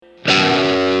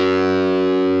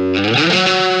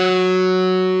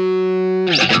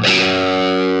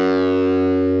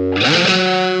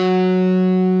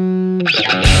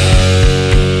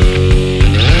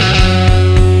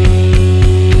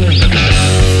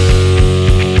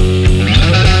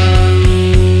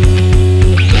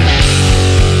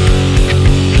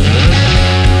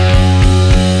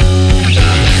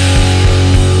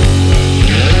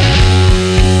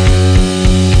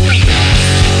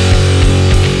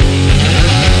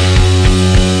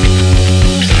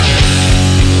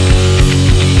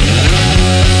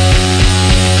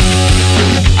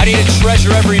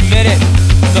Treasure every minute,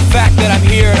 the fact that I'm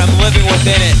here and I'm living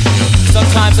within it.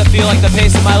 Sometimes I feel like the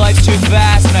pace of my life's too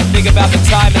fast, and I think about the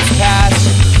time that's passed.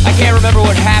 I can't remember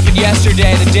what happened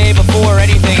yesterday, the day before, or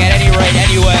anything at any rate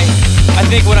anyway. I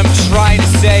think what I'm trying to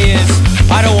say is,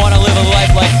 I don't want to live a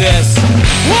life like this.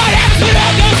 What happens when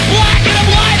all goes black and I'm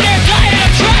lying there dying and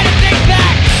I'm trying to think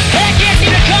back, and I can't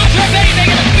seem to conjure up anything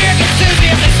and the fear consumes me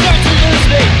as it starts to lose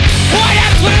me. What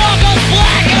happens when it all goes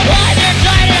black and I'm lying there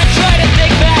dying and I'm trying to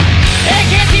think back, and I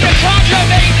can't seem to conjure up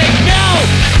anything, no,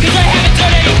 cause I haven't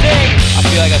done anything. I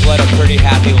feel like I've led a pretty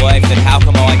happy life, then how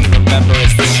come all I can remember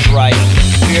is the strife?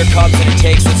 Fear comes and it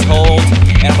takes its hold,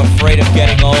 and I'm afraid of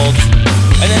getting old.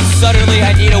 And then suddenly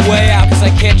I need a way out, cause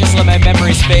I can't just let my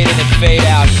memories fade in and fade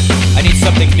out. I need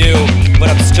something new,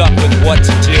 but I'm stuck with what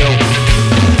to do.